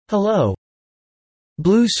Hello.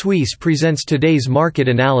 Blue Suisse presents today's market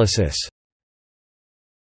analysis.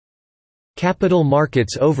 Capital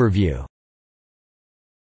Markets Overview.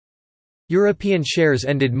 European shares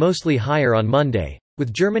ended mostly higher on Monday,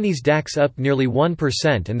 with Germany's DAX up nearly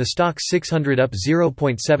 1% and the Stoxx 600 up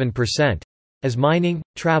 0.7%, as mining,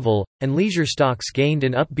 travel, and leisure stocks gained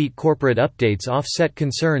and upbeat corporate updates offset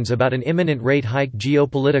concerns about an imminent rate hike.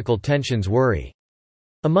 Geopolitical tensions worry.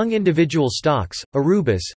 Among individual stocks,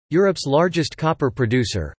 Aurubis, Europe's largest copper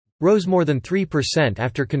producer, rose more than 3%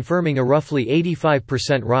 after confirming a roughly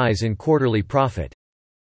 85% rise in quarterly profit.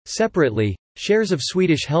 Separately, shares of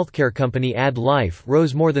Swedish healthcare company Ad Life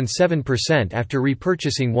rose more than 7% after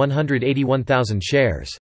repurchasing 181,000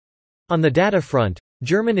 shares. On the data front,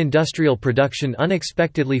 German industrial production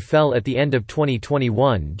unexpectedly fell at the end of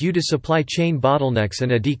 2021 due to supply chain bottlenecks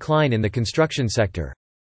and a decline in the construction sector.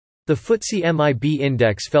 The FTSE MIB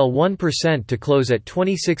index fell 1% to close at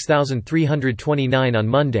 26,329 on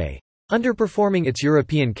Monday, underperforming its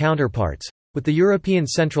European counterparts, with the European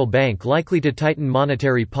Central Bank likely to tighten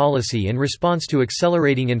monetary policy in response to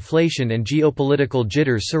accelerating inflation and geopolitical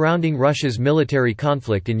jitters surrounding Russia's military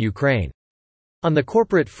conflict in Ukraine. On the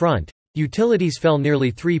corporate front, utilities fell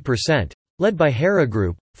nearly 3%, led by Hera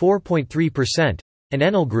Group, 4.3%, and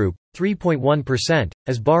Enel Group, 3.1%,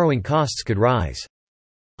 as borrowing costs could rise.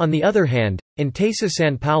 On the other hand, Intesa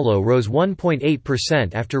Sanpaolo rose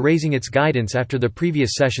 1.8% after raising its guidance after the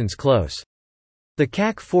previous session's close. The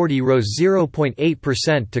CAC 40 rose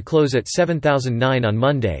 0.8% to close at 7,009 on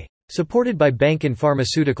Monday, supported by bank and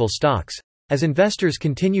pharmaceutical stocks, as investors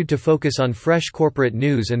continued to focus on fresh corporate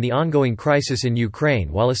news and the ongoing crisis in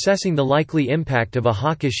Ukraine while assessing the likely impact of a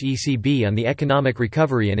hawkish ECB on the economic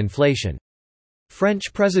recovery and inflation.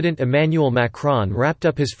 French President Emmanuel Macron wrapped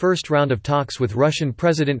up his first round of talks with Russian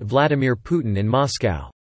President Vladimir Putin in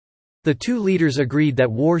Moscow. The two leaders agreed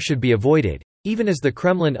that war should be avoided, even as the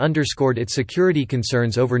Kremlin underscored its security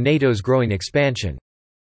concerns over NATO's growing expansion.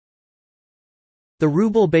 The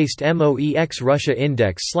ruble-based MOEX Russia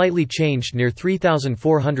index slightly changed near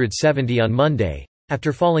 3,470 on Monday,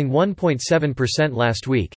 after falling 1.7% last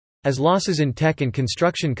week, as losses in tech and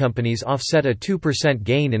construction companies offset a 2%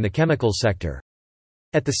 gain in the chemical sector.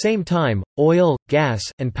 At the same time, oil, gas,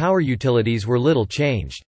 and power utilities were little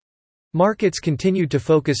changed. Markets continued to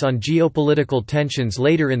focus on geopolitical tensions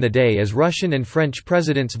later in the day as Russian and French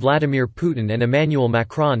Presidents Vladimir Putin and Emmanuel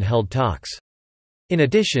Macron held talks. In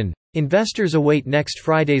addition, investors await next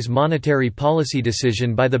Friday's monetary policy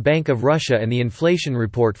decision by the Bank of Russia and the inflation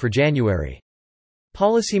report for January.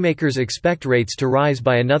 Policymakers expect rates to rise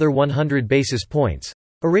by another 100 basis points,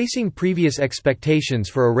 erasing previous expectations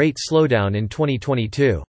for a rate slowdown in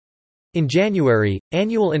 2022. In January,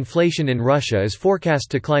 annual inflation in Russia is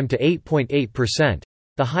forecast to climb to 8.8%,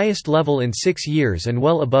 the highest level in 6 years and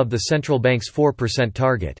well above the central bank's 4%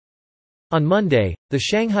 target. On Monday, the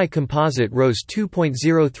Shanghai Composite rose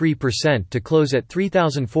 2.03% to close at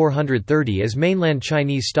 3,430 as mainland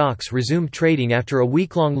Chinese stocks resumed trading after a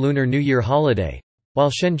week-long Lunar New Year holiday, while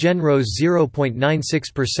Shenzhen rose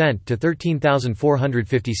 0.96% to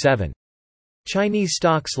 13,457. Chinese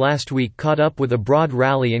stocks last week caught up with a broad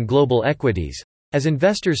rally in global equities, as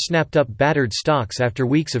investors snapped up battered stocks after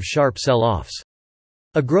weeks of sharp sell-offs.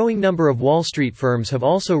 A growing number of Wall Street firms have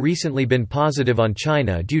also recently been positive on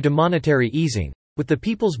China due to monetary easing, with the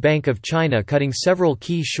People's Bank of China cutting several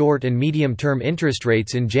key short- and medium-term interest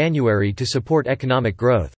rates in January to support economic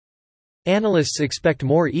growth. Analysts expect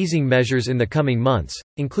more easing measures in the coming months,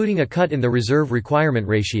 including a cut in the reserve requirement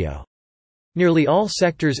ratio. Nearly all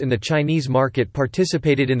sectors in the Chinese market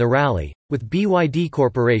participated in the rally, with BYD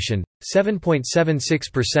Corporation,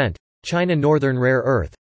 7.76%, China Northern Rare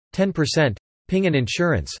Earth, 10%, Ping An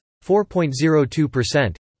Insurance,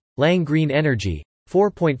 4.02%, Lang Green Energy,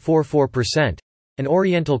 4.44%, and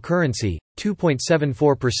Oriental Currency,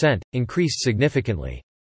 2.74%, increased significantly.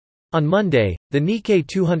 On Monday, the Nikkei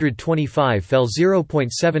 225 fell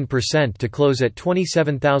 0.7% to close at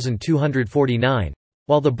 27,249,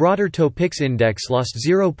 while the broader Topix index lost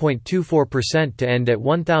 0.24% to end at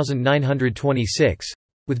 1,926,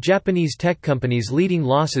 with Japanese tech companies leading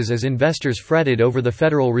losses as investors fretted over the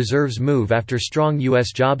Federal Reserve's move after strong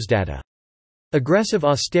U.S. jobs data. Aggressive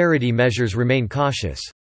austerity measures remain cautious.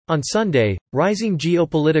 On Sunday, rising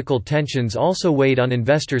geopolitical tensions also weighed on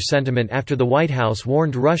investor sentiment after the White House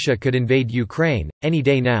warned Russia could invade Ukraine any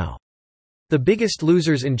day now. The biggest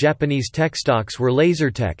losers in Japanese tech stocks were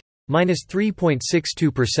LaserTech,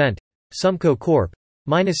 -3.62%, Sumco Corp,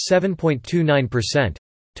 -7.29%,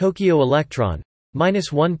 Tokyo Electron,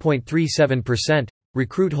 -1.37%,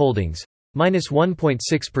 Recruit Holdings,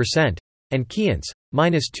 -1.6%, and Keyence,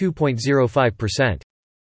 -2.05%.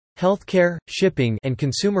 Healthcare, shipping, and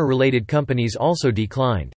consumer-related companies also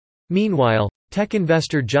declined. Meanwhile, tech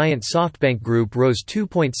investor giant SoftBank Group rose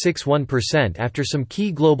 2.61% after some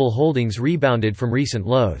key global holdings rebounded from recent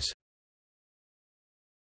lows.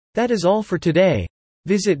 That is all for today.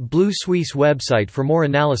 Visit Blue Suisse website for more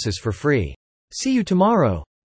analysis for free. See you tomorrow.